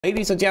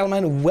Ladies and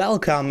gentlemen,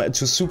 welcome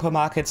to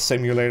Supermarket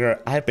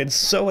Simulator. I have been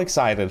so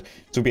excited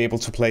to be able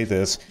to play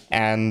this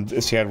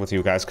and share it with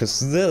you guys,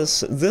 because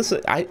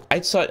I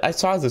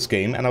saw this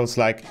game and I was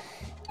like,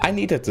 I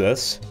needed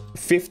this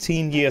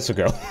 15 years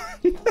ago.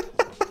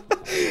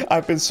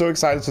 I've been so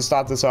excited to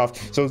start this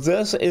off. So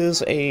this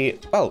is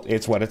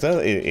it's what it does.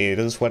 It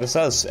is what it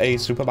says, a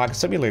supermarket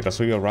simulator.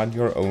 So you run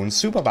your own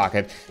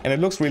supermarket, and it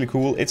looks really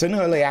cool. It's in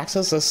early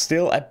access. There's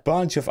still a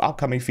bunch of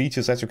upcoming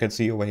features, as you can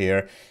see over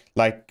here,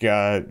 like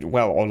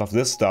all of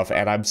this stuff,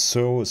 and I'm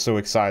so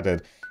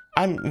excited.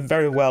 I'm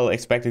very well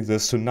expecting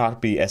this to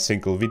not be a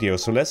single video.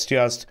 So let's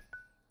just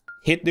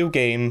hit new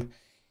game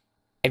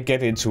and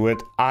get into it.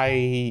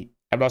 I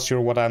am not sure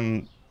what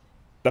I'm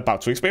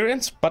about to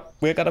experience, but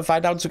we're gonna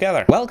find out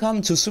together.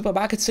 Welcome to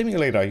Supermarket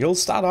Simulator. You'll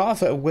start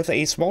off with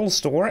a small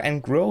store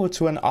and grow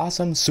to an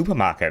awesome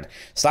supermarket.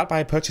 Start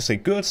by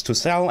purchasing goods to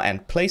sell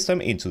and place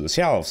them into the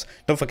shelves.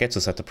 Don't forget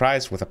to set the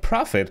price with a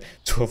profit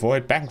to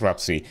avoid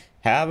bankruptcy.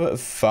 Have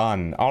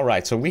fun.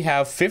 Alright, so we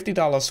have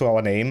 $50 to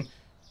our name.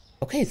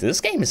 Okay,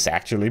 this game is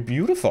actually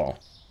beautiful.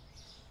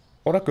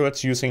 Order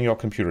goods using your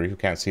computer. You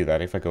can't see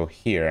that if I go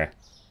here.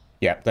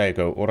 Yeah, there you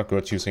go. Order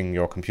goods using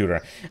your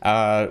computer.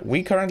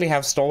 We currently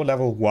have store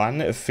level 1,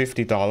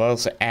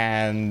 $50,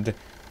 and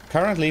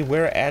currently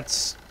we're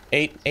at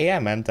 8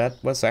 AM, and that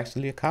was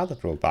actually a car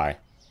that rolled by.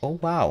 Oh,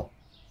 wow.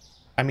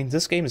 I mean,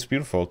 this game is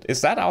beautiful.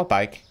 Is that our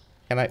bike?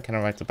 Can I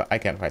ride the bike? I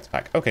can't ride the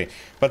bike. Okay,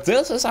 but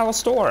this is our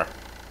store.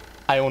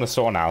 I own a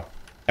store now,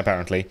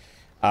 apparently.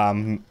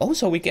 Oh,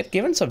 so we get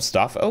given some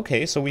stuff.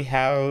 Okay, so we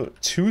have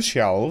 2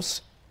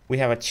 shelves. We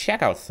have a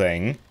checkout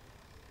thing,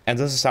 and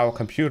this is our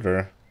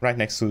computer. Right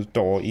next to the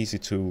door, easy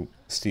to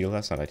steal.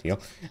 That's not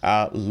ideal.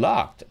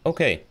 Locked.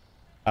 Okay.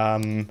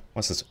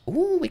 What's this?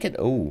 Ooh, we can.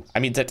 Ooh, I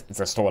mean,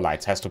 the store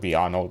lights has to be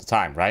on all the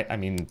time, right? I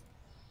mean,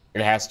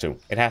 it has to.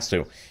 It has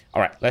to.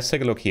 All right, let's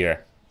take a look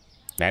here.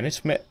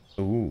 Management.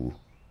 Ooh.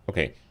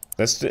 Okay.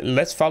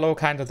 Let's follow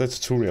kind of the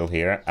tutorial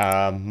here.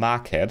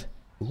 Market.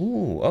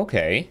 Ooh,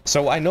 okay.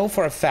 So I know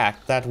for a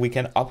fact that we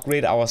can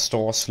upgrade our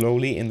store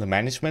slowly in the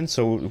management,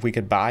 so we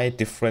can buy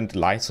different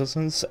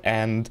licenses,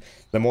 and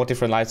the more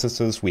different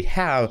licenses we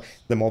have,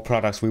 the more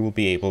products we will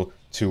be able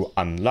to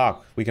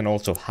unlock. We can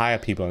also hire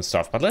people and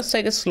stuff, but let's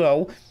take it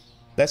slow.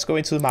 Let's go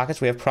into the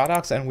markets. We have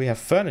products and we have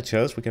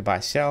furnitures. We can buy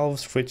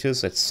shelves,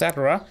 fridges,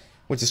 etc.,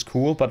 which is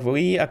cool, but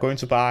we are going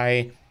to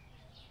buy...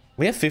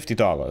 We have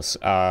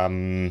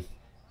 $50.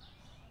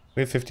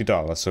 We have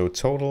 $50, so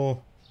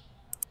total...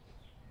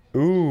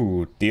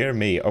 Ooh, dear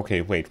me.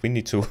 Okay, wait, we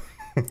need to...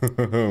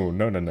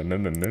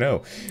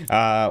 No.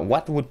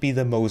 What would be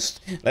the most...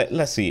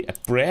 Let's see,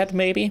 bread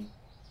maybe?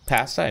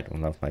 Pasta? I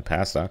don't love my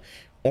pasta.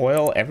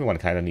 Oil, everyone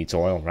kind of needs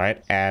oil,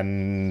 right?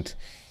 And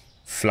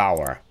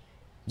flour.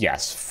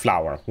 Yes,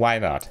 flour. Why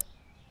not?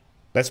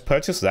 Let's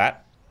purchase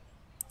that.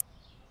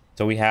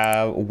 So we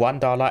have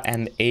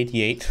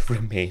 $1.88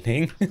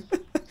 remaining.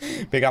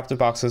 Pick up the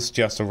boxes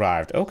just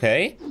arrived.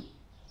 Okay.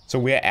 So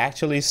we're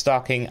actually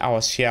stocking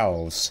our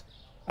shelves.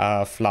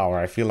 Flour.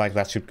 I feel like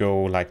that should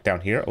go like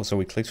down here. Also,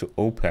 we click to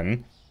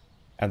open.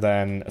 And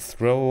then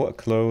throw,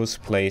 close,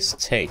 place,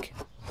 take.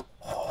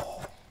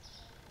 Oh,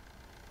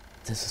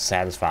 this is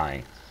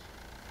satisfying.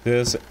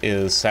 This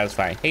is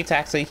satisfying. Hey,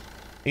 taxi.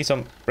 Need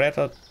some bread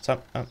or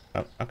some... Oh,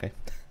 okay.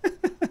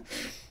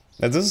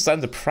 Now, this is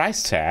then the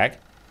price tag.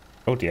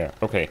 Oh, dear.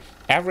 Okay.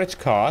 Average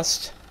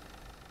cost.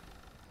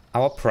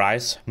 Our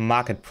price.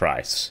 Market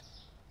price.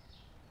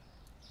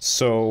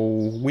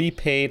 So, we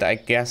paid, I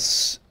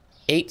guess...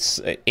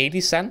 80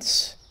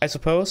 cents, I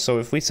suppose. So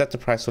if we set the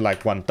price to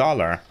like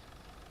 $1,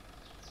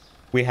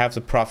 we have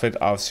the profit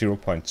of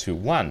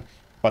 0.21.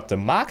 But the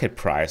market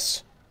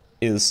price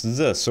is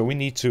this. So we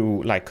need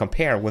to like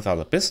compare with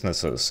other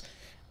businesses.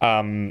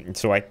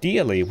 So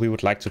ideally, we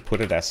would like to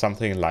put it as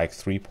something like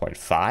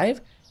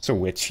 3.5. So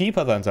we're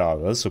cheaper than the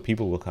others. So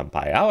people will come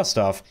buy our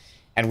stuff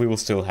and we will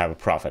still have a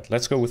profit.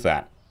 Let's go with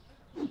that.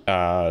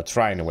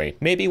 Try and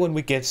wait. Maybe when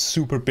we get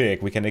super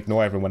big, we can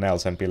ignore everyone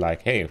else and be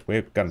like, hey,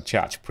 we're gonna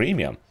charge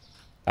premium.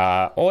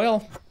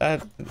 Oil,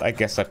 I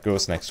guess that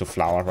goes next to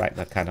flour, right?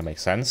 That kind of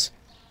makes sense.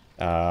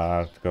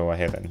 Go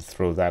ahead and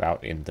throw that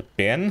out in the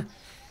bin.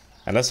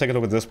 And let's take a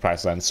look at this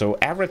price then. So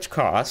average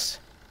cost,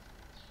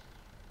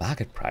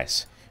 market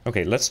price.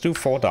 Okay, let's do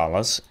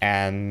 $4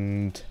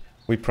 and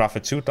we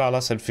profit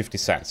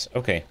 $2.50.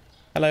 Okay,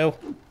 hello,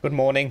 good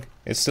morning.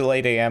 It's still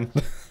 8 AM.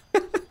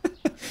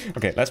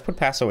 Okay, let's put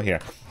pasta over here.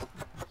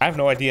 I have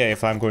no idea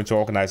if I'm going to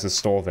organize this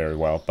store very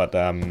well, but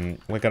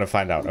we're gonna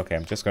find out. Okay,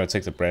 I'm just gonna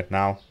take the bread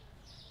now.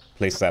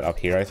 Place that up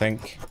here, I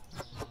think.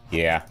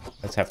 Yeah,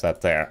 let's have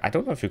that there. I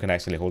don't know if you can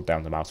actually hold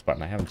down the mouse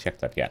button. I haven't checked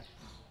that yet.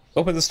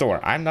 Open the store.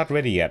 I'm not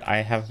ready yet.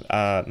 I have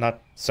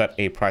not set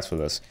a price for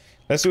this.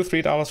 Let's do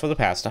 $3 for the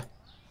pasta.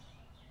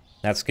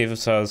 That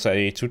gives us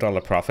a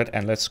 $2 profit,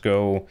 and let's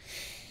go...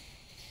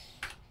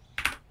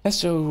 Let's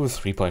do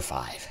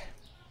 3.5.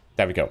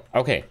 There we go.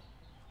 Okay.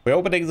 We're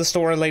opening the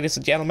store, ladies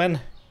and gentlemen.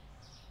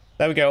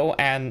 There we go,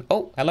 and...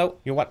 Oh, hello,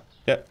 you what?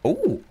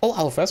 Oh,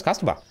 our first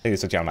customer,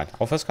 ladies and gentlemen.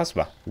 Our first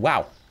customer.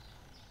 Wow.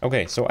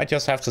 Okay, so I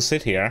just have to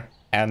sit here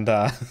And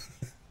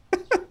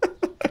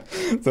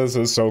this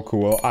is so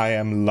cool. I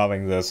am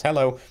loving this.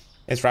 Hello.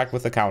 Interact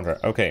with the counter.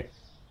 Okay.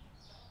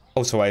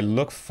 Oh, so I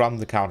look from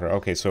the counter.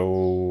 Okay,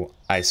 so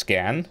I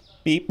scan.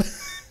 Beep.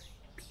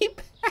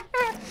 Beep.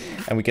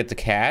 And we get the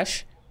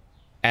cash.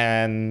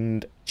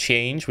 And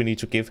change. We need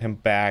to give him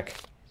back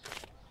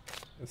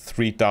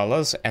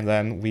 $3. And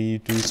then we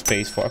do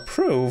space for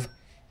approve.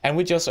 And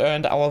we just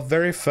earned our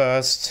very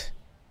first...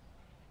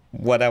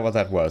 whatever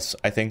that was.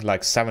 I think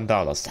like $7.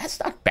 That's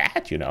not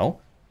bad, you know.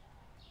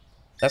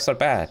 That's not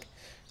bad.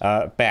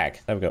 Bag.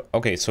 There we go.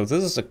 Okay, so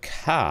this is a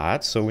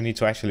card. So we need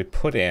to actually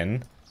put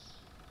in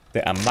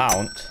the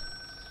amount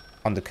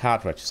on the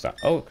card register.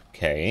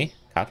 Okay.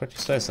 Card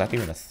register, is that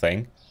even a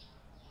thing?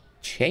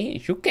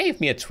 Change. You gave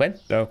me a 20.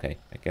 Okay,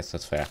 I guess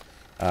that's fair.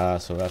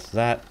 So that's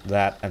that,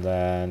 and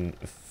then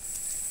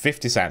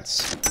 50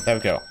 cents. There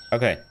we go.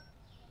 Okay.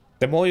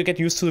 The more you get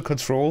used to the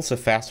controls, the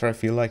faster I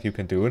feel like you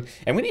can do it.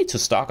 And we need to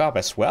stock up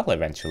as well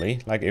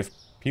eventually. Like if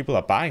people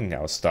are buying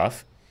our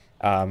stuff.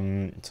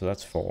 So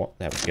that's 4.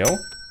 There we go.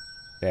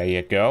 There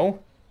you go.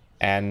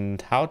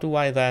 And how do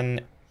I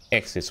then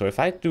exit? So if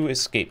I do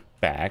escape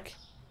back.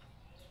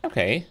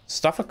 Okay,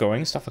 stuff are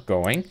going, stuff are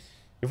going.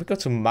 If we go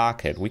to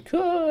market, we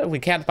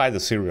can't buy the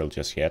cereal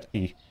just yet.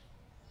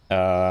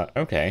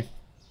 Okay.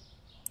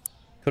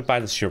 Could buy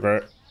the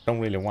sugar. Don't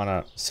really want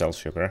to sell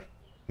sugar.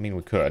 I mean,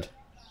 we could.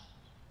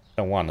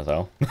 Don't want to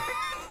though.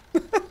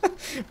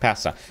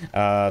 Pasta.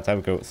 There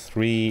we go.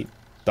 $3.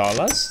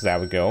 There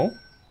we go.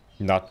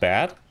 Not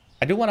bad.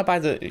 I do want to buy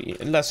the...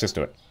 Let's just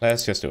do it.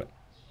 Let's just do it.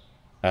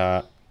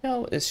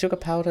 No, is sugar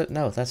powder?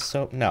 No, that's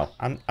so... No,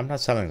 I'm not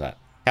selling that.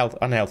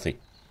 Unhealthy.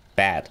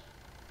 Bad.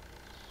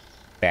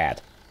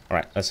 Bad.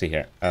 Alright, let's see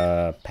here.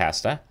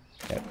 Pasta.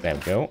 There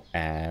we go.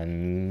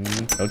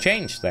 And no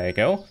change. There you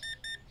go.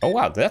 Oh,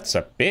 wow, that's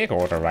a big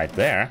order right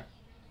there.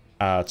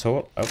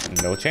 Total... Oh,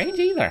 no change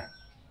either.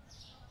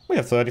 We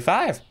have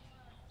 35.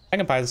 I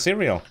can buy the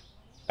cereal.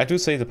 I do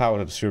say the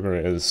powdered sugar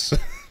is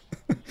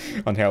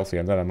unhealthy,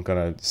 and then I'm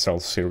gonna sell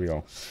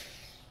cereal.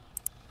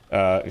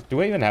 Do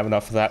we even have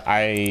enough of that?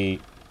 I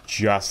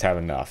just have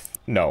enough.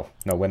 No,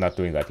 we're not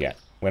doing that yet.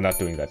 We're not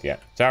doing that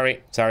yet.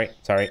 Sorry.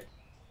 Sorry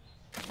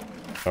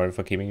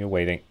for keeping you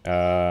waiting.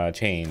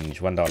 Change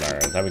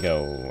 $1. There we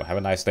go. Have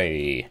a nice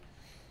day.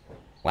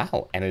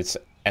 Wow, and it's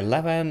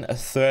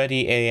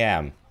 11:30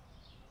 a.m.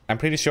 I'm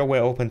pretty sure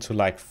we're open to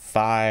like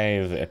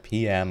 5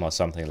 p.m. or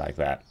something like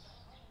that.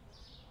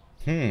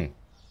 Okay,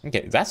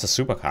 that's a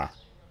supercar.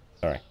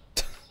 Sorry.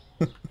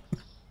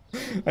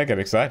 I get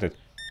excited.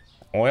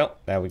 Oil,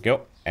 there we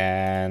go.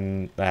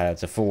 And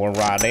that's a 4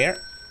 right there.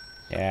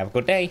 Yeah, have a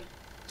good day.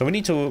 So we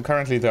need to,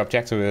 currently the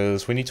objective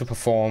is we need to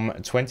perform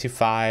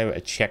 25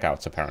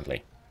 checkouts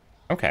apparently.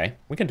 Okay,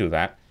 we can do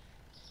that.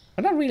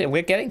 But not really,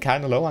 we're getting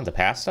kind of low on the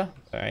pasta.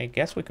 I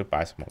guess we could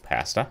buy some more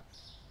pasta.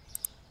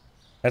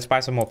 Let's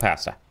buy some more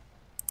pasta.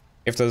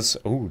 If there's,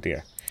 oh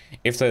dear.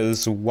 If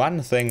there's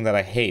one thing that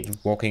I hate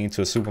walking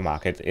into a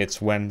supermarket,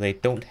 it's when they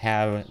don't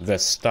have the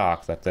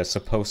stock that they're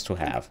supposed to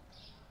have.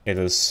 It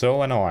is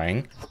so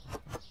annoying.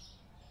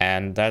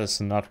 And that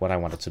is not what I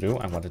wanted to do.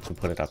 I wanted to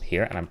put it up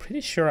here, and I'm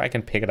pretty sure I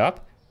can pick it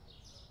up.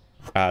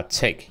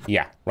 Take.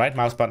 Yeah, right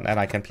mouse button, and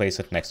I can place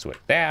it next to it.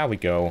 There we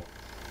go.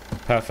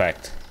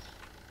 Perfect.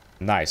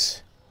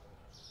 Nice.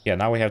 Yeah,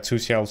 now we have 2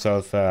 shelves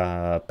of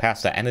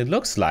pasta, and it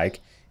looks like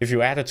if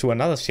you add it to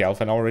another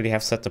shelf and already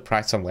have set the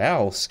price somewhere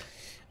else,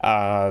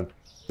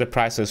 the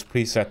price is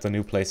preset the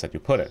new place that you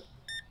put it.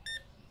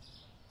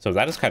 So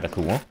that is kind of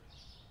cool.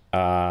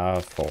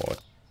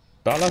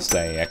 $4.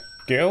 There you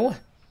go.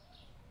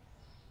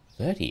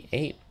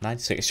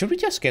 38.96. Should we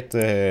just get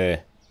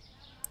the...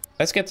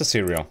 Let's get the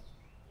cereal.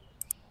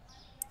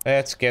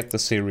 Let's get the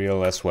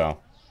cereal as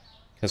well.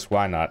 Because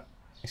why not?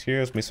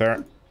 Excuse me,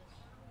 sir.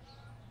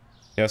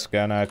 Just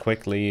gonna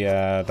quickly,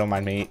 don't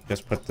mind me,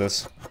 just put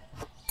this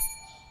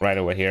right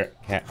over here.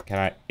 Can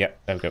I? Yeah,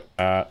 there we go.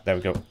 There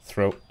we go.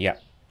 Throw. Yeah.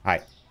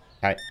 Hi.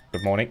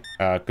 Good morning.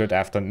 Good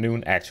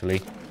afternoon,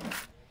 actually.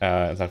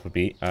 That would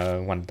be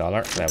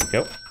 $1. There we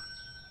go.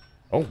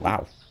 Oh,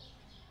 wow.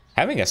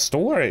 Having a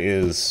store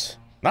is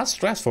not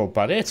stressful,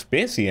 but it's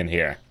busy in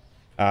here.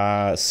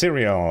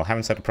 Cereal.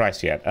 Haven't set the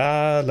price yet.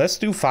 Let's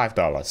do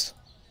 $5.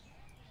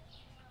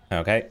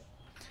 Okay.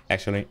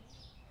 Actually.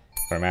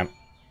 Sorry, ma'am.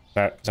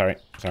 Sorry.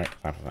 5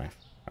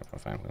 for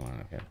 5. We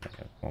want to get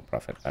more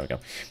profit. There we go.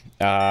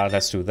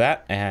 Let's do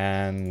that.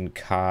 And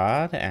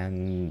card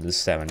and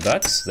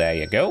 $7. There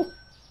you go.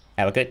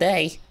 Have a good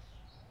day.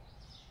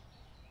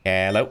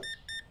 Hello.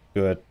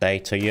 Good day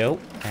to you.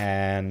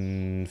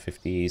 And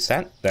 50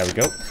 cents. There we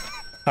go.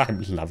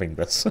 I'm loving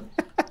this.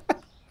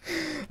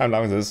 I'm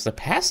loving this. The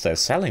pasta is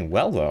selling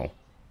well, though.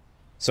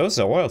 So is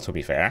the oil, to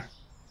be fair.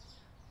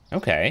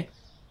 Okay.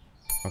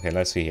 Okay,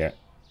 let's see here.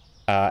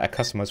 A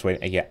customer's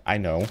waiting. Yeah, I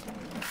know.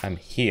 I'm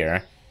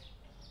here.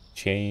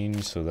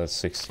 Change. So that's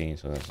 16.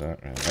 So that's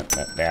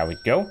there we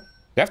go.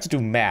 We have to do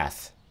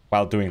math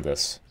while doing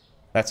this.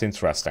 That's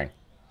interesting.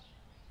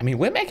 I mean,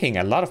 we're making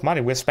a lot of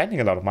money. We're spending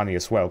a lot of money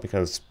as well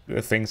because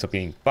things are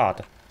being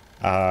bought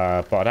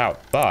out.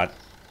 But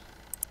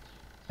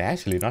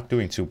actually not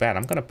doing too bad.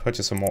 I'm gonna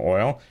purchase some more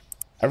oil.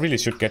 I really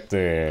should get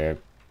the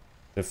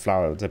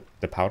flour,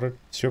 the powdered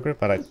sugar,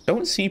 but I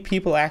don't see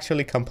people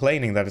actually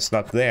complaining that it's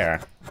not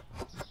there.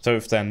 So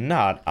if they're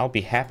not, I'll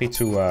be happy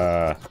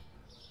to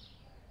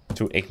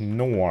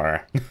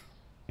ignore.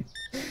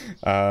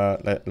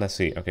 Let's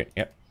see. Okay,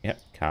 yep,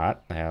 card.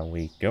 There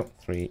we go.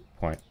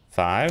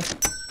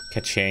 3.5.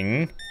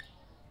 Ka-ching.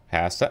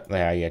 Pasta.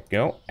 There you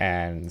go.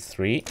 And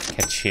 3.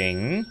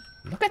 Ka-ching.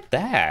 Look at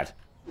that.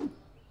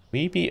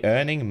 We be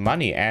earning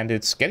money, and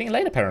it's getting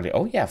late apparently.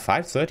 Oh yeah,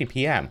 5:30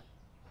 p.m.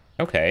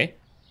 Okay.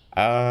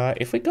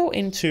 If we go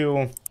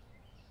into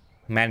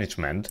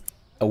management,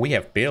 oh, we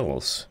have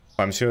bills.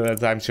 I'm sure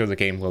the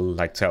game will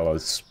like tell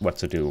us what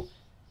to do,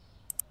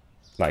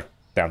 like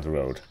down the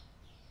road.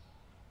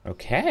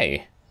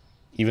 Okay,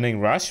 evening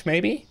rush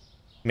maybe.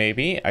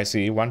 I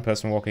see one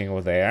person walking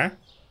over there,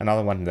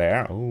 another one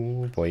there.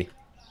 Oh boy,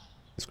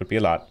 this could be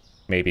a lot.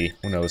 Maybe,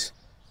 who knows?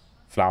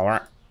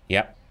 Flour.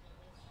 Yep.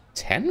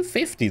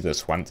 1050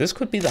 this one. This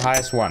could be the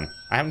highest one.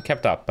 I haven't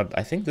kept up, but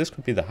I think this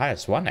could be the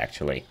highest one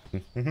actually.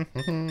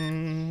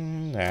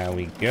 There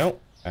we go.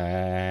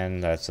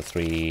 And that's a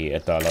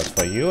 $3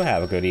 for you.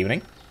 Have a good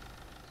evening.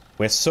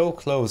 We're so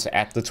close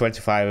at the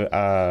 25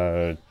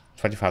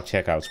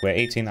 checkouts. We're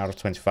 18 out of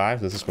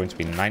 25. This is going to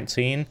be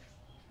 19.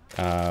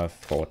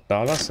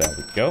 $4. There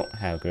we go.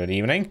 Have a good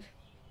evening.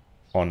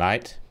 Or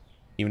night.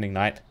 Evening,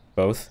 night.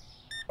 Both.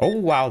 Oh,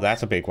 wow.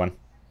 That's a big one.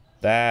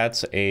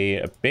 That's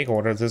a big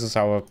order. This is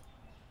our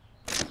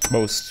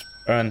most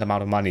earned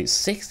amount of money.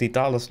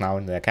 $60 now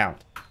in the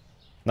account.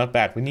 Not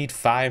bad. We need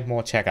 5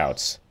 more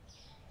checkouts.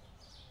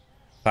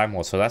 5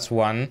 more. So that's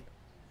 1.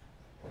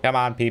 Come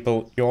on,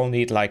 people. You all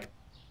need like...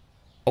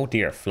 Oh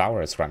dear,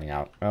 flour is running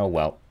out. Oh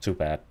well, too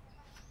bad.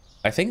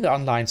 I think the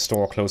online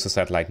store closes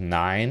at like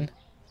 9.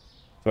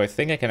 So I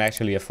think I can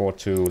actually afford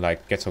to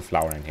like get some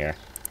flour in here.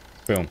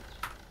 Boom.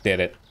 Did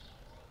it.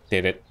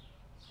 Did it.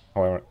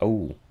 However,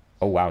 oh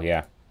wow,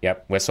 yeah.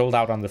 Yep, we're sold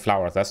out on the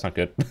flour. That's not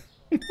good.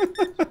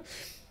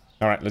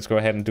 Alright, let's go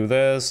ahead and do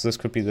this. This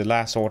could be the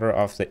last order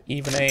of the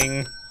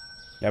evening.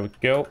 There we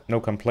go. No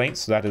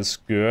complaints. That is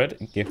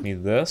good. Give me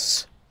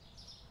this.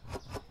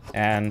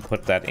 And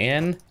put that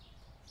in.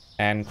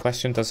 And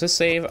question, does this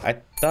save?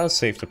 It does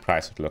save the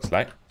price, it looks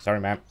like. Sorry,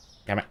 ma'am.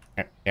 Come on.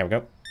 Here we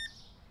go.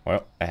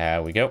 Well,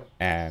 there we go.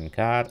 And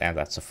card. And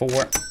that's a 4.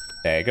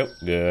 There you go.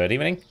 Good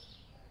evening.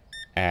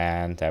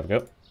 And there we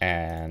go.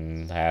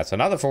 And that's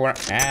another 4.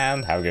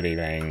 And have a good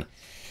evening.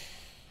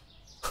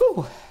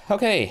 Whew.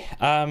 Okay.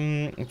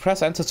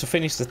 Press enter to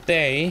finish the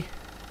day.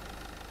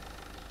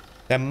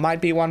 There might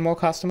be 1 more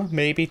customer.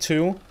 Maybe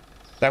 2.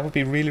 That would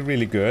be really,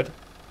 really good.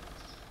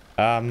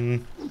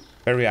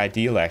 Very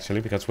ideal,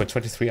 actually, because we're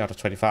 23 out of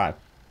 25. Do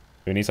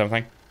you need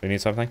something? Do you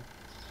need something?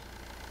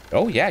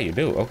 Oh, yeah, you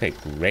do. Okay,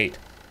 great.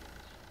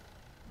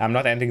 I'm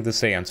not ending this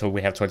day until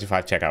we have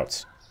 25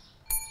 checkouts.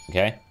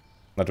 Okay?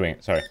 Not doing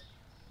it. Sorry.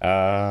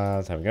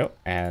 There we go.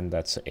 And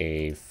that's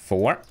a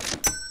 4.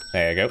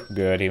 There you go.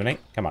 Good evening.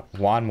 Come on.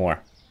 1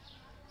 more.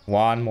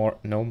 1 more.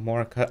 No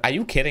more. Are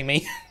you kidding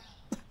me?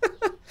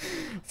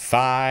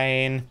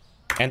 Fine.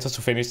 Enter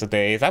to finish the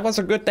day. That was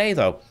a good day,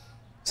 though.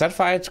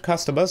 Satisfied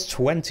customers,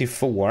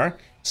 24.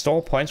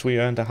 Store points, we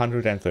earned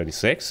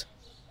 136.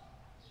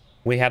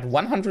 We had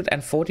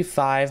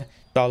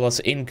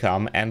 $145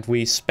 income, and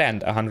we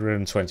spent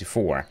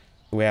 124.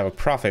 We have a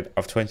profit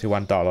of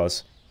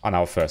 $21 on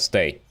our first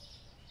day.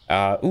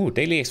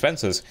 Daily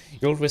expenses.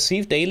 You'll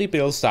receive daily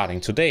bills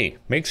starting today.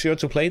 Make sure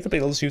to pay the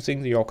bills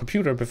using your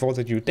computer before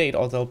the due date,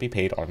 or they'll be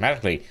paid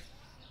automatically.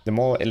 The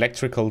more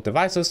electrical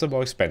devices, the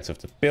more expensive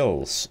the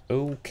bills.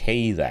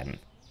 Okay, then.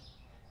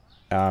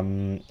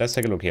 Let's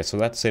take a look here. So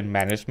that's in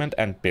management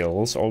and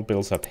bills. All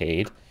bills are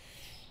paid.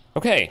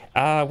 Okay,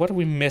 what are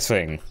we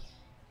missing?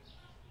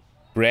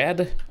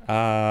 Bread,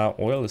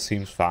 oil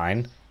seems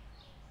fine.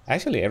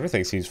 Actually,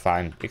 everything seems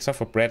fine, except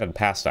for bread and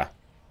pasta.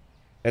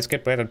 Let's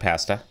get bread and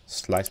pasta.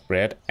 Sliced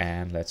bread,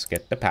 and let's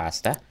get the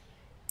pasta.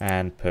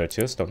 And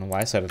purchase. Don't know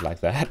why I said it like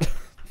that.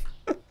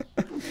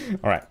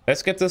 Alright,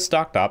 let's get this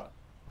stocked up.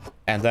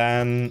 And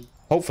then,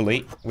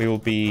 hopefully, we will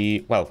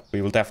be... Well,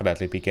 we will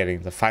definitely be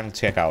getting the final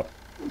checkout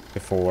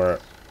before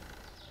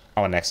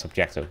our next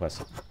objective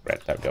was bread.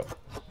 There we go.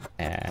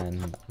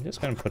 And I'm just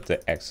going to put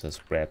the excess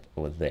bread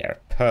over there.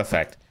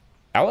 Perfect.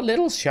 Our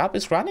little shop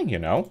is running, you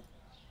know.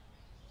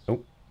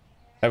 Oh,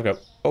 there we go.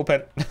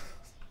 Open.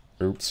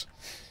 Oops.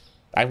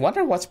 I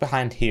wonder what's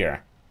behind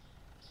here.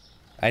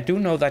 I do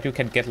know that you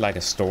can get like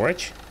a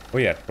storage. Oh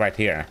yeah, right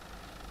here.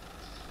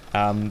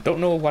 Don't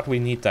know what we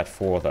need that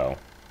for though.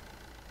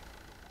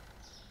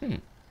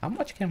 How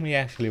much can we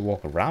actually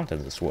walk around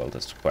in this world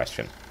is the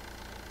question.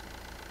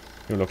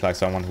 You look like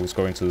someone who's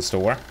going to the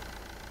store.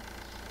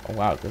 Oh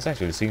wow, this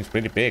actually seems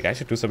pretty big. I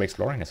should do some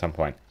exploring at some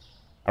point.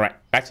 Alright,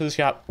 back to the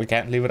shop. We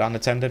can't leave it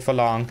unattended for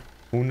long.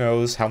 Who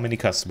knows how many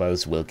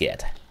customers we'll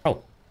get.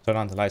 Oh, turn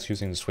on the lights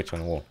using the switch on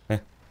the wall. There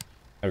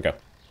we go.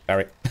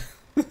 Sorry.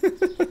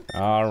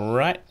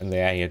 Alright,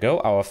 there you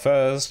go. Our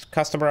first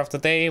customer of the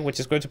day, which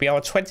is going to be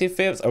our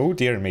 25th. Oh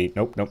dear me.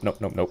 Nope, nope,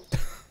 nope, nope, nope.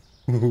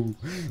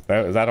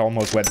 that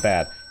almost went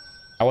bad.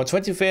 Our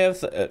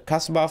 25th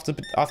customer of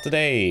the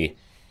day.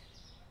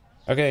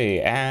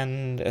 Okay,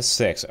 and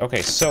 6.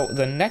 Okay, so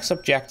the next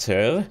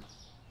objective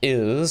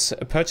is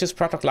purchase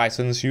product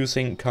license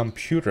using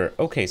computer.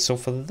 Okay, so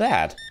for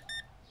that,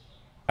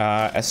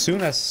 as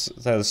soon as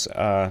there's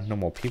no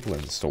more people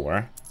in the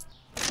store,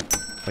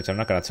 which I'm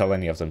not gonna tell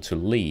any of them to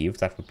leave,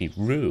 that would be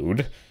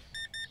rude.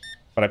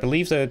 But I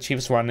believe the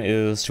cheapest one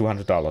is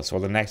 $200, or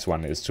the next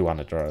one is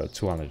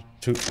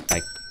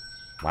like,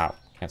 wow,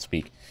 can't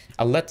speak.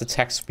 I'll let the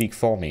text speak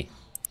for me.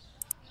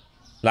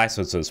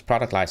 Licenses,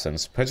 product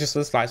license. Purchase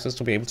this license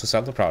to be able to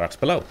sell the products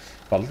below.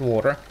 Bottled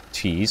water,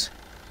 cheese,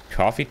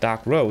 coffee,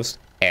 dark roast,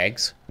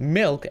 eggs,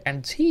 milk,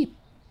 and tea.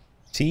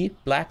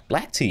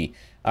 Black tea.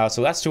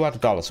 So that's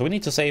 $200. So we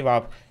need to save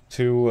up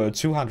to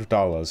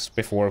 $200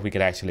 before we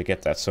could actually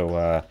get that.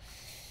 So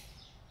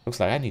looks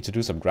like I need to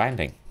do some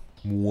grinding.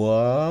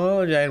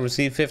 Whoa, I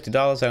received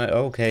 $50 and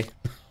okay.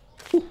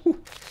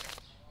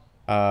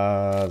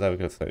 There we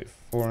go,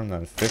 34 and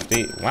then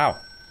 50. Wow.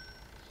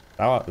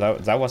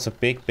 That was a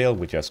big bill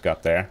we just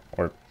got there.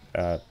 Or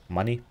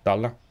money,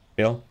 dollar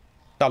bill.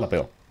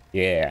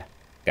 Yeah,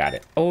 got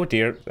it. Oh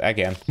dear,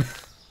 again.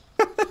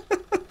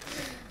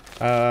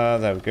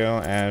 There we go,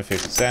 and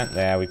 50 cents.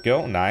 There we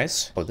go,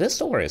 nice. Oh, this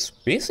store is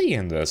busy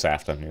in this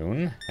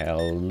afternoon.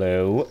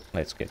 Hello.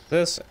 Let's get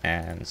this,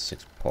 and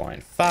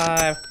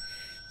 6.5.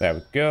 There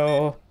we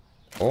go.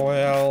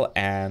 Oil,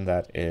 and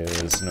that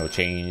is no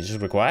change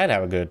required.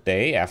 Have a good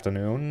day,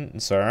 afternoon,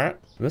 sir.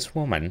 This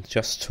woman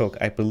just took,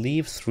 I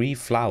believe, 3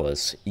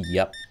 flowers.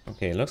 Yep.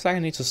 Okay, looks like I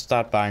need to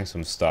start buying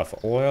some stuff.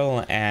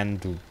 Oil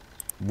and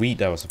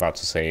wheat, I was about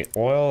to say.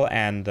 Oil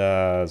and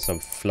some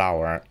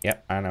flour.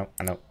 Yep, I know.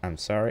 I'm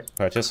sorry.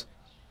 Purchase.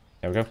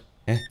 There we go.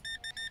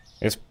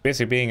 It's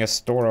busy being a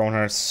store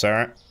owner,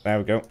 sir. There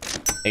we go.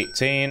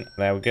 18.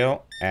 There we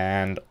go.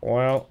 And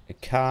oil, a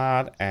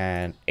card,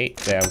 and 8.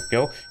 There we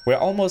go. We're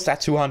almost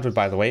at 200,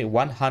 by the way.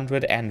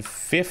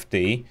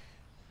 150.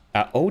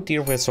 Oh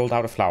dear, we're sold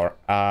out of flour.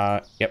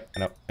 Yep, I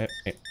know.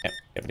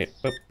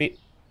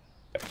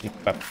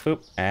 Boop.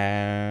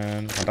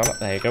 And $1.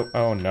 There you go.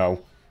 Oh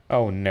no.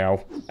 Oh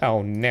no.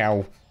 Oh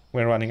no.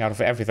 We're running out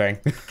of everything.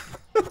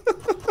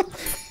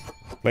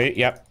 Wait,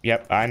 yep,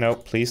 I know.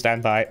 Please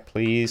stand by.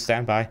 Please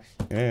stand by.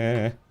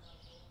 I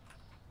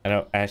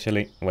know,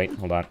 actually, wait,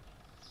 hold on.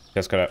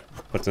 Just gotta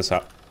put this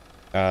up.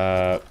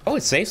 Oh,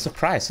 it saves the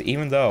price,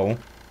 even though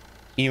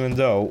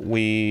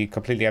we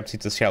completely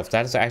emptied the shelf.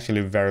 That is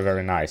actually very,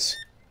 very nice.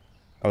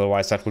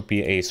 Otherwise, that would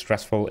be a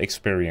stressful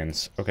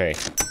experience. Okay,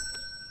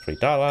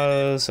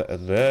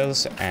 $3,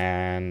 this,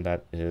 and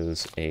that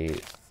is a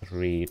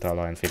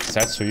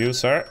 $3.50 to you,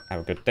 sir.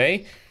 Have a good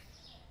day.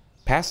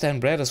 Pasta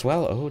and bread as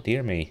well. Oh,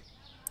 dear me.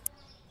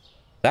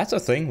 That's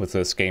a thing with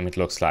this game, it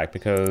looks like,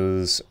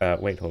 because...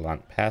 wait, hold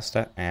on.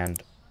 Pasta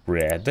and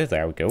bread.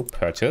 There we go.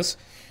 Purchase.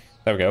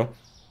 There we go.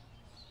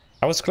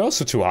 I was close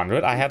to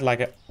 200. I had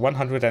like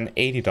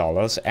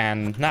 $180,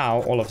 and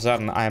now, all of a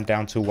sudden, I am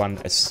down to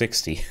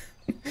 160.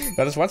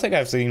 That is one thing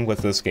I've seen with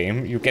this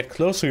game. You get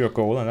close to your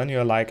goal, and then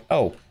you're like,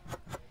 oh,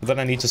 then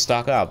I need to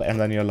stock up. And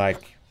then you're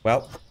like,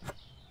 well,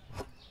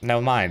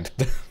 never mind.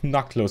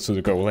 Not close to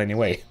the goal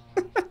anyway.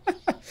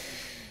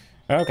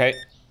 Okay.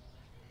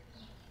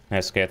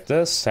 Let's get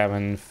this,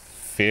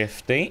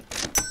 750.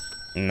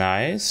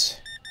 Nice.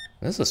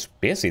 This is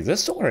busy.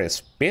 This store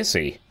is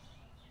busy.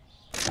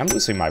 I'm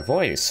losing my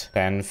voice.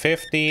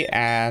 1050,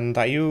 and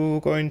are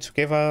you going to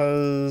give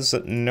us...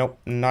 Nope,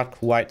 not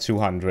quite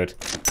 200.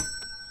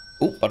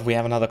 Oh, but we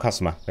have another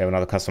customer. We're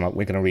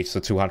gonna reach the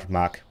 200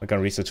 mark.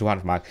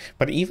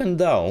 But even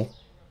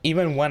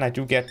when I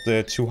do get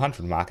the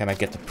 200 mark and I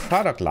get the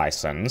product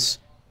license,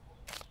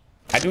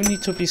 I do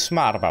need to be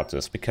smart about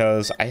this,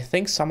 because I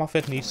think some of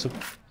it needs to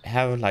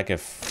have like a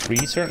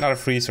freezer, not a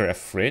freezer, a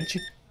fridge,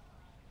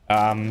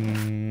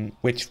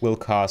 which will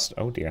cost,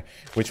 oh dear,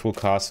 which will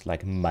cost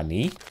like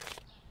money,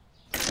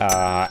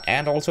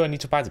 and also I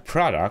need to buy the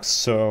products,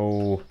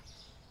 so,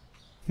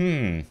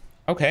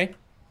 okay,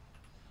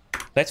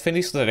 let's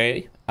finish the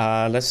day.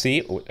 Let's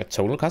see,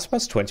 total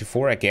customers,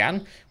 24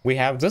 again. We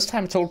have this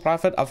time a total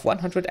profit of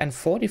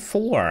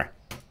 144,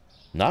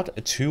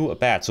 not too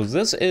bad. So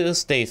this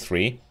is day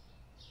 3.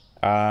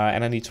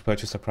 And I need to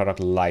purchase a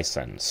product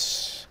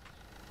license.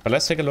 But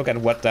let's take a look at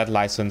what that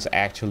license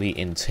actually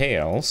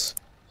entails.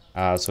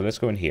 So let's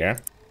go in here.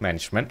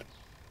 Management.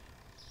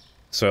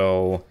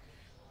 So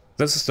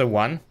this is the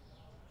one.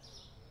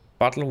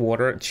 Bottled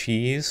water,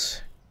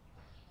 cheese,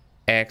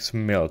 eggs,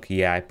 milk.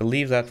 Yeah, I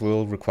believe that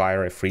will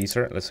require a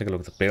freezer. Let's take a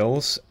look at the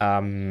bills.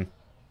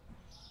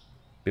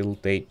 Bill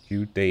date,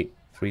 due date,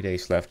 3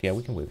 days left. Yeah,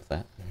 we can wait with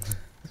that.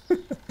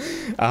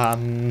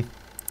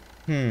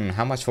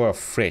 How much for a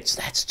fridge?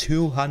 That's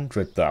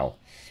 200 though.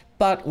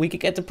 But we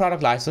could get the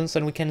product license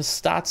and we can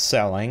start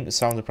selling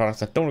some of the products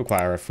that don't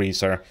require a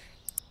freezer.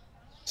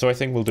 So I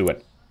think we'll do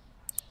it.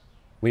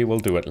 We will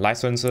do it.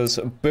 Licenses,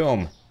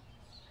 boom.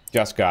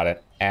 Just got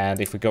it. And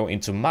if we go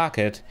into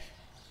market,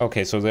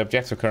 okay, so the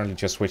objective currently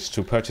just switched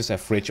to purchase a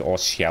fridge or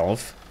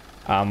shelf.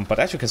 But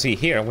as you can see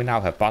here, we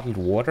now have bottled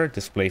water,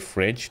 display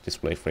fridge,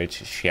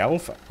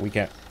 shelf. We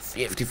get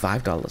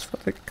 $55 for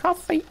the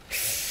coffee.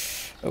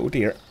 Oh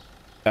dear.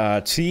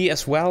 Tea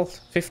as well,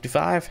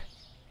 55.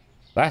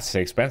 That's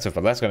expensive,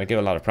 but that's going to give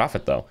a lot of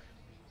profit though.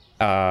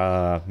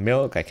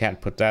 Milk, I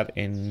can't put that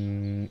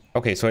in.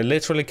 Okay, so I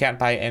literally can't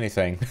buy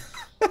anything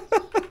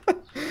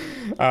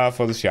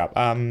for the shop.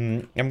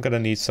 I'm gonna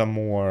need some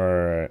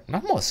more,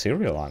 not more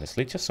cereal,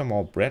 honestly, just some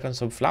more bread and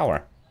some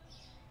flour.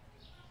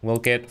 We'll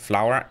get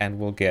flour and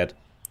we'll get...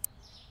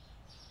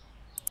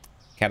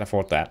 Can't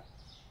afford that.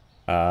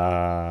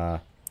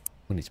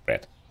 Who needs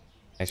bread?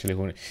 Actually,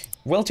 who...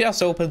 We'll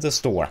just open the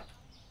store.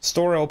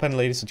 Store open,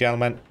 ladies and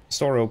gentlemen.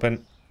 Store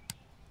open.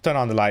 Turn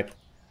on the light.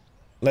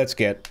 Let's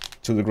get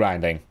to the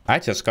grinding. I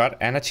just got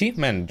an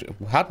achievement.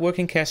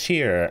 Hardworking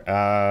cashier.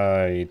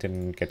 I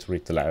didn't get to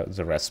read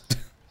the rest.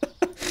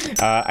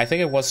 I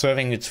think it was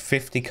serving its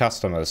 50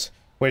 customers.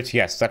 Which,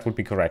 yes, that would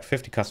be correct.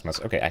 50 customers.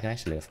 Okay, I can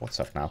actually afford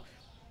stuff now.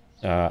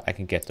 I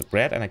can get the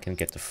bread and I can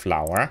get the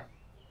flour.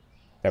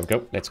 There we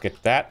go. Let's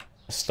get that.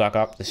 Stock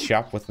up the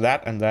shop with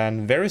that. And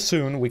then very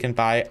soon we can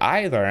buy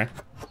either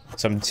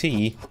some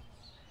tea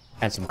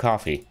and some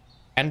coffee.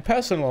 And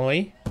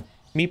personally,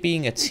 me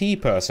being a tea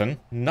person,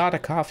 not a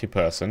coffee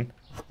person,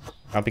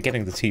 I'll be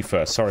getting the tea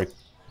first. Sorry,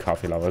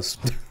 coffee lovers.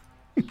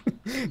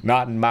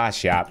 Not in my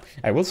shop.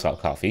 I will sell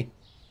coffee.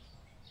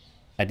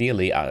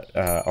 Ideally,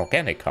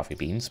 organic coffee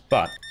beans,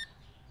 but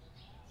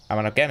I'm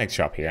an organic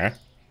shop here.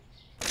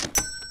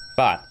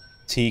 But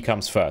tea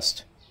comes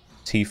first.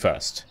 Tea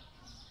first.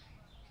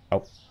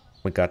 Oh,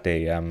 we got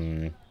a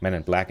Men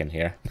in Black in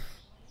here.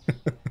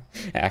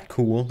 Act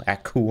cool,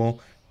 act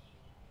cool.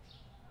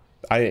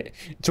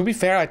 To be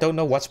fair, I don't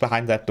know what's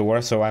behind that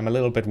door, so I'm a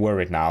little bit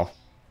worried now.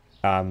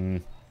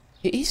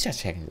 He's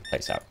just checking the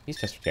place out. He's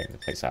just checking the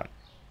place out.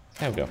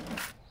 There we go.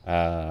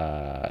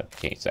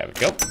 Okay, there we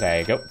go. There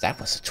you go. That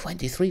was a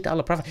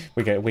 $23 profit.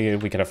 We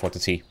can afford the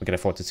tea. We can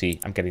afford the tea.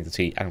 I'm getting the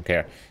tea. I don't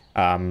care.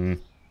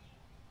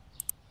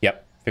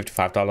 Yep,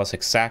 $55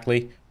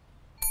 exactly.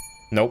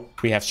 Nope,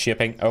 we have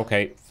shipping.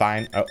 Okay,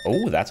 fine.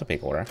 Oh, that's a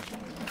big order.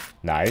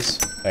 Nice.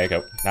 There you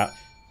go. Now,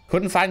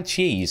 couldn't find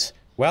cheese.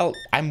 Well,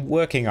 I'm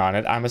working on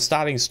it. I'm a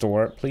starting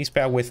store. Please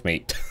bear with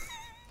me.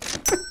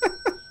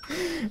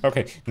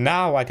 Okay,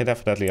 now I can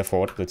definitely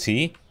afford the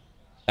tea.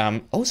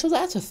 Oh, so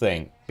that's a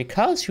thing.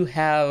 Because you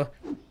have...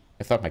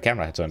 I thought my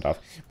camera had turned off.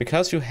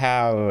 Because you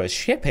have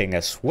shipping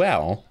as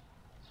well,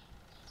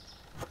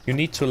 you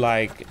need to,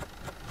 like...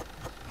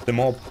 The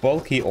more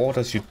bulky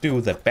orders you do,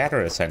 the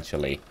better,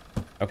 essentially.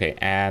 Okay,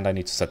 and I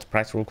need to set the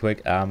price real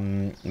quick.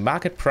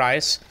 Market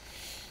price.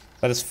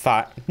 That is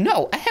fine.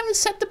 No, I haven't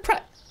set the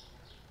price.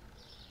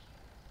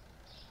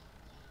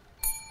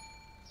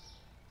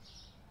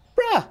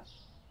 Bruh.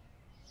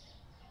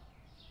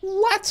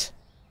 What?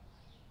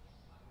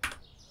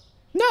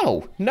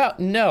 No, no,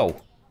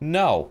 no,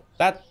 no.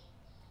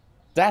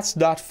 That's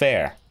not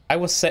fair. I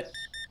was set...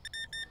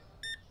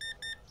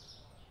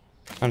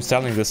 I'm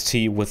selling this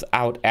tea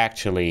without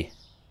actually...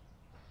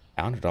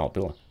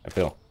 $100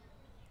 bill.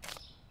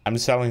 I'm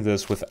selling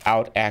this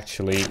without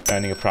actually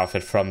earning a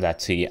profit from that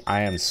tea.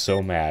 I am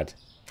so mad.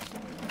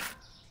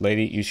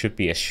 Lady, you should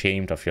be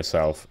ashamed of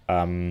yourself.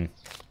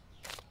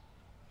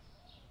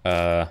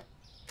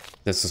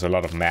 This is a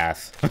lot of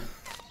math.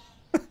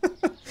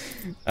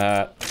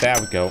 There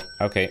we go.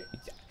 Okay.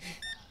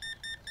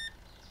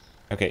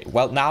 Okay,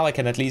 well, now I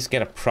can at least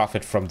get a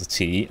profit from the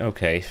tea.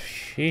 Okay,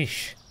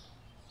 sheesh.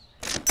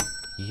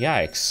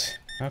 Yikes.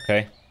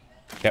 Okay.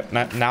 Yep,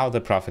 now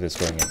the profit is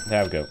going in.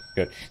 There we go.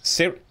 Good.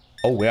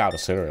 Oh, we're out of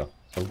cereal.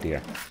 Oh,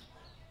 dear.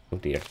 Oh,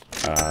 dear.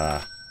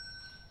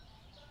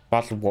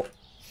 Bottled water.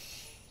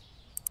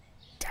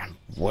 I'm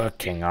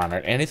working on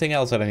it. Anything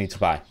else that I need to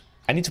buy?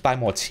 I need to buy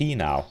more tea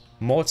now.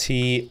 More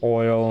tea,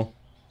 oil.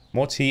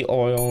 More tea,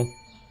 oil.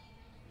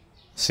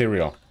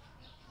 Cereal.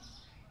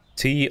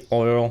 Tea,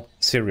 oil,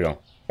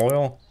 cereal.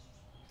 Oil,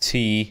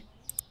 tea,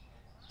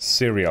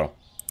 cereal.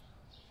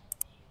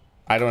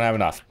 I don't have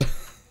enough.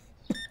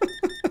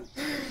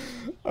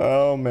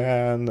 Oh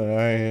man,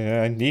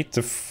 I need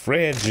the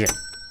fridge.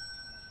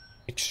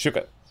 It's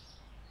sugar.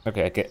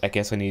 Okay, I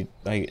guess I need.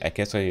 I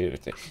guess I.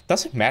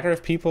 Does it matter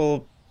if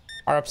people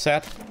are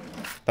upset?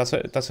 Does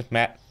it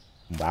matter?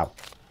 Wow.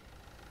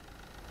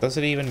 Does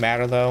it even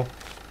matter though?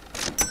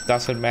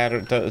 Does it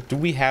matter? Do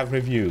we have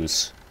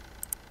reviews?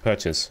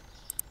 Purchase.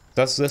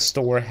 Does this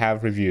store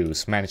have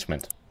reviews?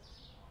 Management.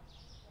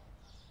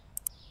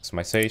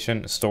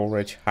 Customization,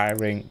 storage,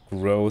 hiring,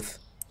 growth,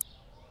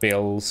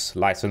 bills,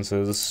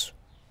 licenses.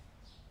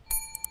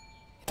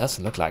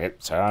 Doesn't look like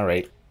it.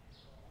 Sorry.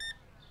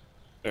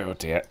 Oh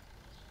dear.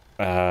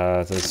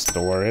 The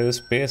store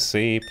is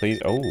busy.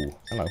 Please. Oh,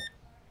 hello.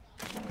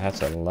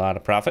 That's a lot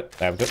of profit.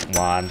 There we go.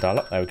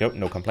 $1. There we go.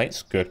 No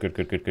complaints.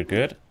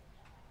 Good.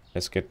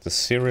 Let's get the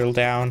cereal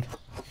down.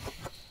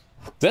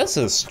 This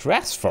is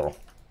stressful.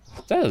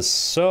 There's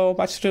so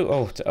much to do.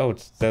 Oh,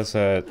 there's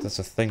a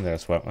thing there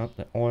as well. Oh,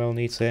 the oil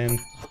needs in.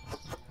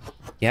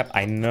 Yep,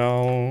 I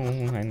know.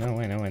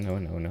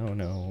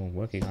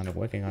 Working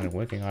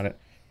on it.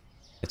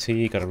 The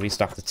tea, gotta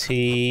restock the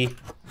tea.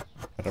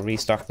 Gotta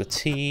restock the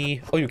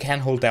tea. Oh, you can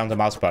hold down the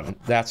mouse button.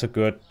 That's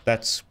good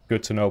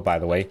to know, by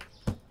the way.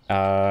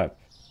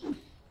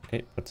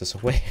 Okay, put this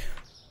away.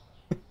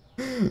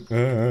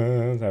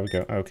 There we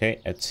go. Okay,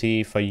 a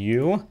tea for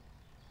you.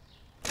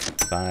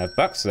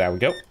 $5. There we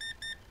go.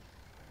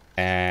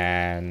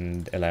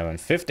 And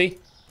 11.50.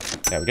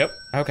 There we go.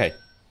 Okay.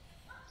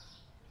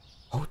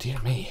 Oh dear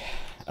me.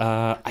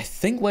 I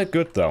think we're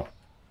good though.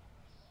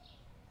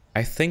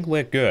 I think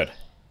we're good.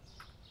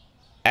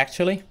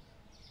 Actually,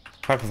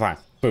 fine.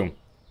 Boom.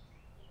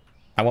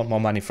 I want more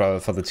money for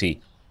the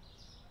tea.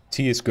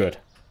 Tea is good.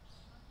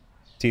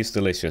 Tea is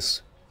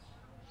delicious.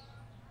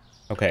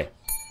 Okay.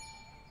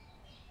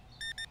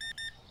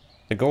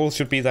 The goal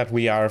should be that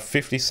we are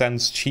 50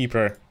 cents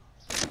cheaper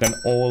than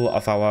all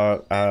of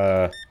our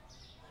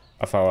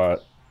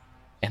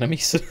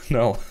enemies.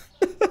 No.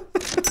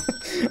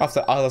 Of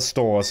the other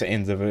stores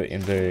in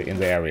the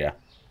area.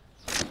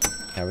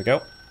 There we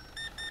go.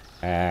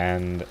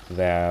 And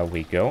there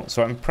we go.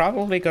 So I'm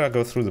probably gonna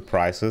go through the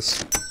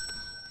prices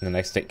in the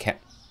next day. Can't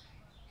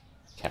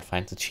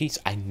find the cheese.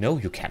 I know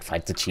you can't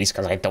find the cheese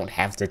because I don't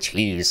have the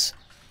cheese.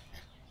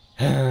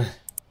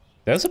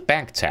 There's a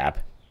bank tab.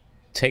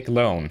 Take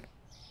loan.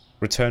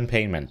 Return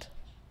payment.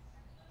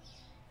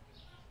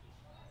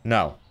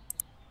 No.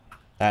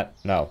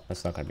 No,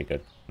 that's not gonna be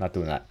good. Not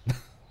doing that.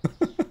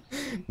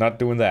 Not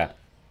doing that.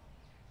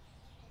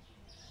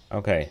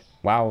 Okay.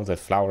 Wow, the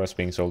flour is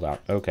being sold out.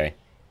 Okay.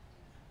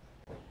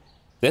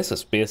 This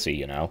is busy,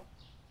 you know.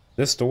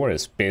 This store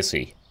is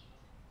busy.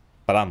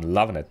 But I'm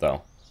loving it,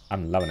 though.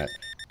 I'm loving it.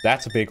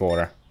 That's a big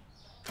order.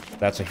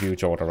 That's a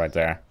huge order right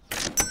there.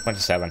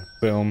 27.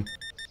 Boom.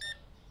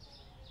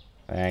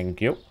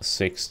 Thank you.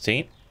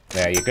 16.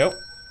 There you go.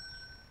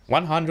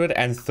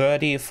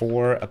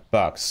 134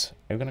 bucks.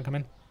 Are you gonna come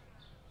in?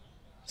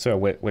 So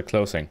we're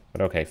closing.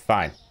 But okay,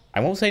 fine.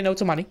 I won't say no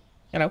to money.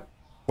 You know.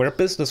 We're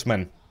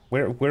businessmen.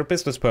 We're a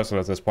business person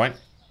at this point.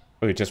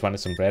 Oh, you just wanted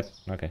some bread?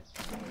 Okay.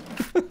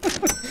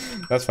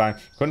 That's fine.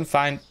 Couldn't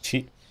find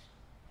cheap.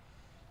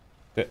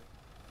 We're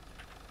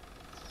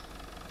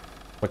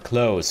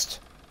closed.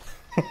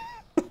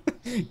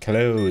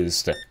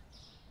 Closed.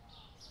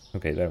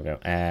 Okay, there we go.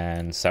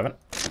 And 7.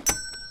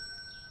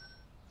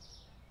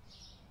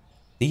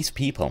 These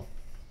people.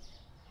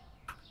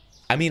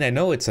 I mean, I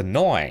know it's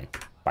annoying,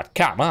 but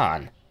come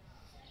on.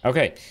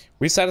 Okay,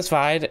 we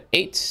satisfied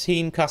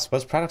 18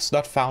 customers. Products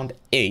not found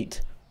 8.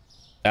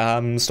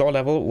 Store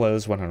level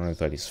was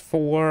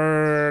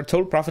 134.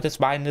 Total profit is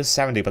minus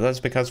 70, but that's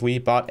because we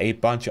bought a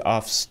bunch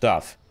of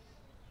stuff.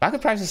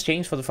 Market prices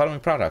changed for the following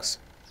products: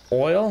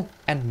 oil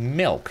and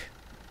milk.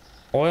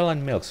 Oil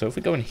and milk. So if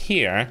we go in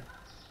here,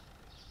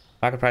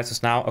 market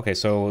prices now. Okay,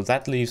 so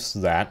that leaves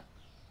that.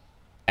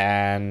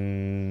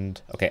 And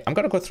okay, I'm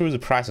gonna go through the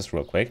prices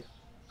real quick.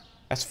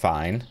 That's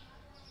fine.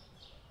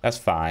 That's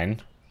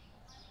fine.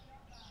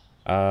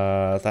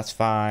 That's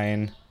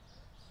fine.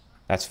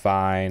 That's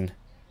fine.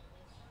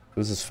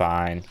 This is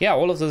fine. Yeah,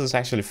 all of this is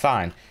actually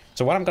fine.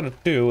 So what I'm gonna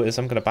do is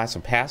I'm gonna buy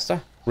some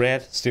pasta,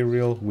 bread,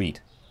 cereal,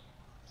 wheat.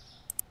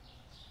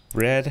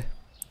 Bread,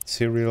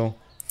 cereal,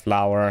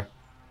 flour,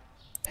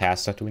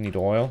 pasta. Do we need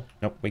oil?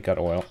 Nope, we got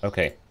oil.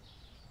 Okay.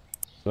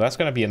 So that's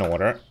gonna be an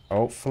order.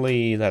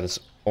 Hopefully that is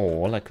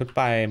all. I could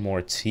buy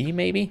more tea,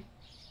 maybe?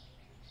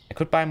 I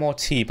could buy more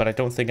tea, but I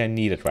don't think I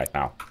need it right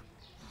now.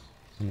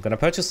 I'm gonna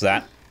purchase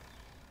that.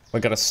 We're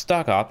gonna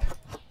stock up.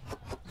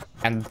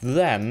 And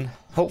then,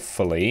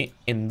 hopefully,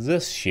 in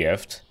this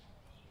shift,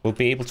 we'll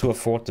be able to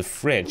afford the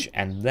fridge,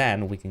 and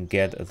then we can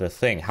get the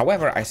thing.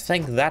 However, I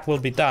think that will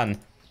be done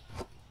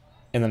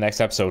in the next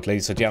episode,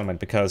 ladies and gentlemen,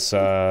 because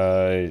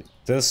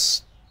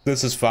this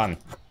is fun.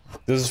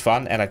 This is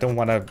fun, and I don't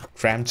want to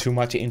cram too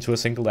much into a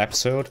single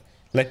episode.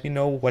 Let me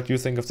know what you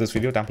think of this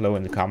video down below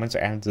in the comments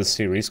and this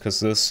series, because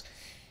this...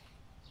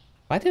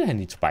 Why did I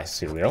need to buy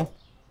cereal?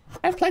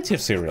 I have plenty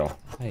of cereal.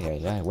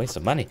 Yeah, waste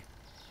of money.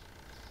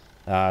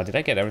 Did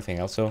I get everything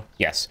else though?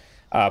 Yes.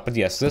 But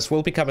yes, this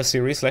will become a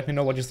series. Let me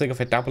know what you think of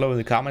it down below in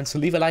the comments.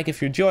 Leave a like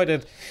if you enjoyed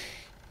it.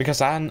 Because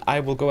then I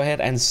will go ahead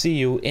and see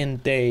you in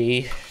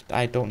day...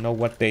 I don't know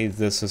what day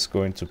this is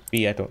going to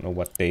be. I don't know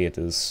what day it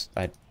is.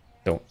 I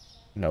don't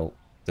know.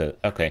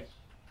 Okay.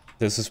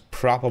 This is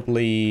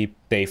probably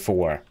day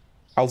 4.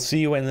 I'll see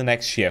you in the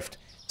next shift.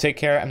 Take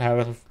care and have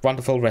a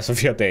wonderful rest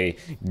of your day.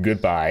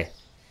 Goodbye.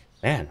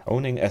 Man,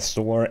 owning a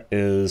store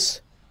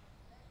is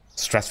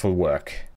stressful work.